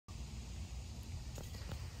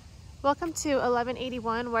Welcome to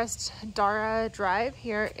 1181 West Darrah Drive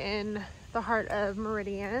here in the heart of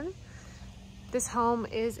Meridian. This home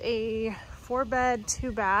is a 4-bed,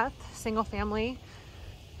 2-bath, single family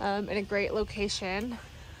in a great location.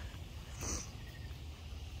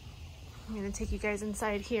 I'm going to take you guys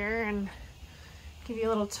inside here and give you a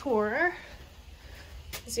little tour.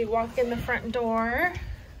 As you walk in the front door,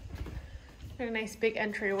 got a nice big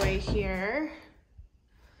entryway here.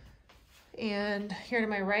 And here to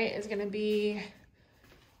my right is going to be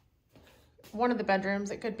one of the bedrooms.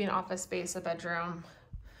 It could be an office space, a bedroom.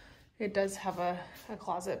 It does have a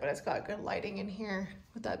closet, but it's got good lighting in here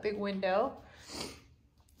with that big window.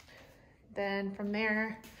 Then from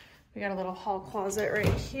there, we got a little hall closet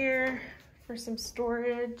right here for some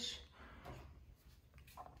storage.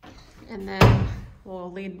 And then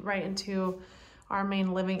we'll lead right into our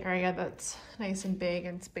main living area that's nice and big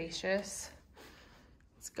and spacious.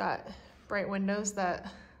 It's got bright windows that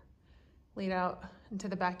lead out into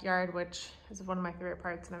the backyard, which is one of my favorite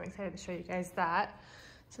parts, and I'm excited to show you guys that.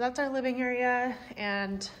 So that's our living area,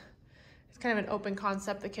 and it's kind of an open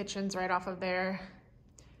concept. The kitchen's right off of there.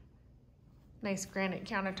 Nice granite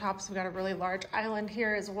countertops. We've got a really large island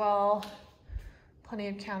here as well. Plenty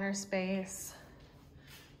of counter space.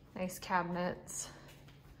 Nice cabinets.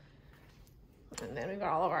 And then we've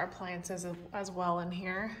got all of our appliances as well in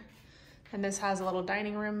here. And this has a little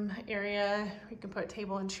dining room area. You can put a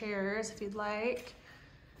table and chairs if you'd like.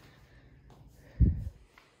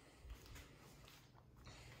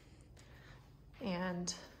 And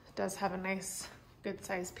it does have a nice, good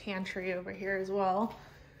sized pantry over here as well,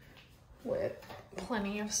 with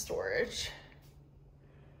plenty of storage.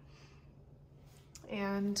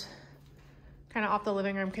 And kind of off the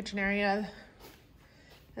living room kitchen area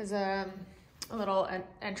is a little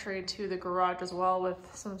entry to the garage as well, with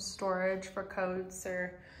some storage for coats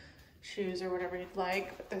or shoes or whatever you'd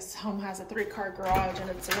like. But this home has a 3-car garage and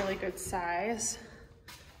it's a really good size.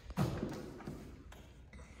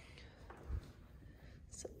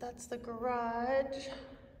 So that's the garage.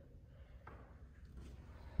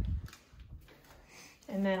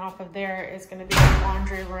 And then off of there is going to be a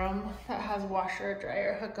laundry room that has washer,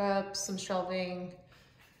 dryer hookups, some shelving,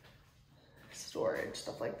 storage,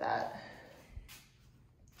 stuff like that.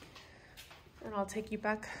 And I'll take you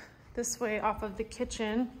back this way off of the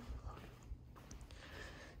kitchen.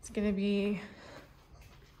 It's gonna be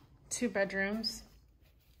 2 bedrooms.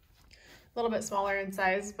 A little bit smaller in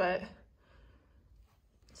size, but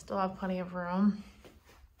still have plenty of room.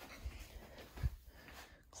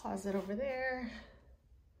 Closet over there.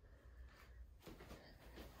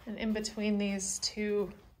 And in between these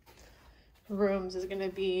 2 rooms is going to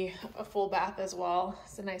be a full bath as well.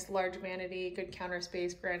 It's a nice large vanity, good counter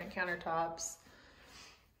space, granite countertops.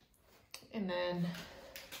 And then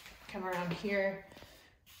come around here,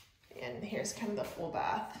 and here's kind of the full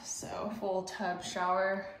bath. So full tub,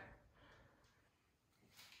 shower,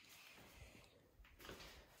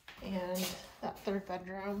 and that 3rd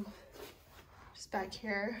bedroom just back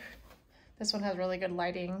here. This one has really good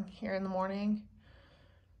lighting here in the morning.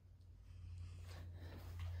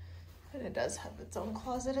 And it does have its own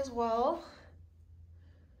closet as well.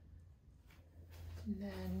 And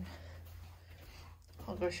then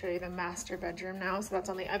I'll go show you the master bedroom now. So that's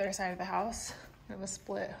on the other side of the house. We have a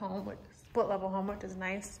split level home, which is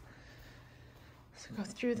nice. So go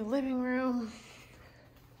through the living room.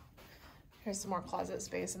 Here's some more closet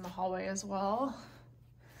space in the hallway as well.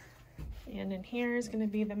 And in here is going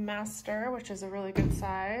to be the master, which is a really good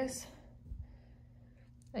size.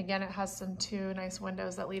 Again, it has some 2 nice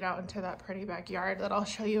windows that lead out into that pretty backyard that I'll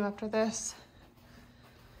show you after this.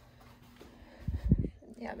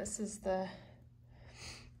 Yeah, this is the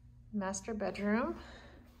master bedroom,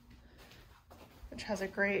 which has a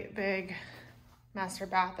great big master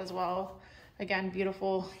bath as well. Again,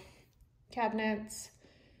 beautiful cabinets,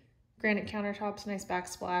 granite countertops, nice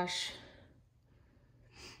backsplash.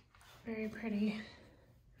 Very pretty.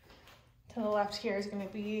 To the left here is going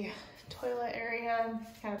to be toilet area,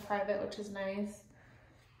 kind of private, which is nice.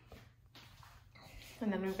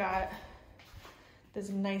 And then we've got this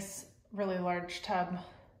nice, really large tub.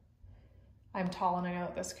 I'm tall and I know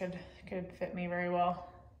that this could fit me very well.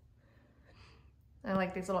 I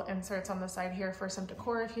like these little inserts on the side here for some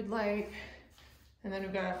decor if you'd like. And then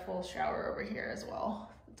we've got a full shower over here as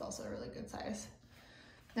well. It's also a really good size.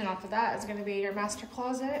 Then off of that is going to be your master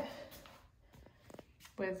closet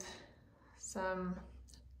with some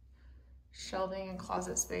shelving and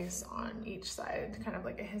closet space on each side, kind of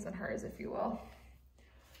like a his and hers, if you will.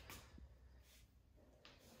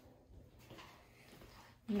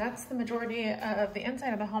 And that's the majority of the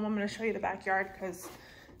inside of the home. I'm going to show you the backyard because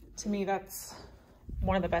to me that's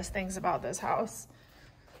one of the best things about this house.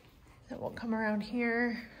 And we'll come around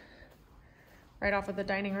here, right off of the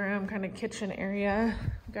dining room, kind of kitchen area.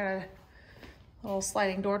 We've got a little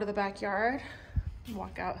sliding door to the backyard.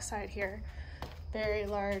 Walk outside here. Very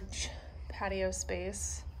large patio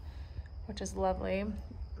space, which is lovely.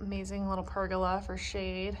 Amazing little pergola for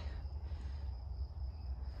shade.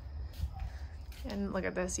 And look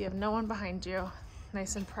at this, you have no one behind you.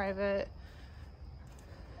 Nice and private.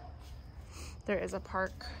 There is a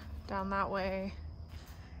park down that way.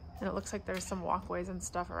 And it looks like there's some walkways and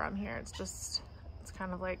stuff around here. It's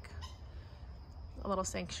kind of like a little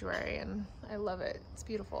sanctuary, and I love it. It's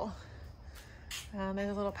beautiful.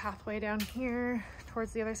 There's a little pathway down here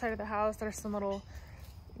towards the other side of the house. There's some little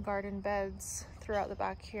garden beds throughout the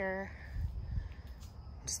back here.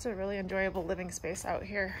 Just a really enjoyable living space out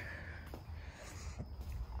here.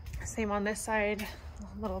 Same on this side,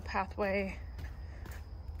 a little pathway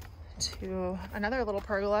to another little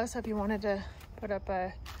pergola. So if you wanted to put up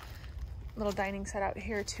a little dining set out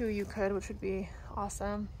here too, you could, which would be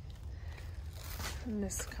awesome. And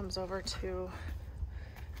this comes over to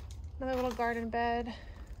another little garden bed.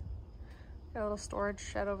 Got a little storage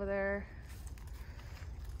shed over there.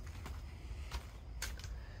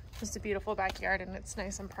 Just a beautiful backyard, and it's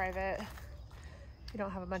nice and private. You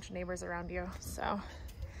don't have a bunch of neighbors around you. So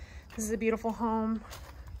this is a beautiful home.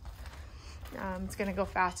 It's gonna go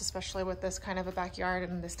fast, especially with this kind of a backyard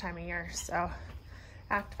and this time of year. So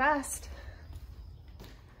act fast.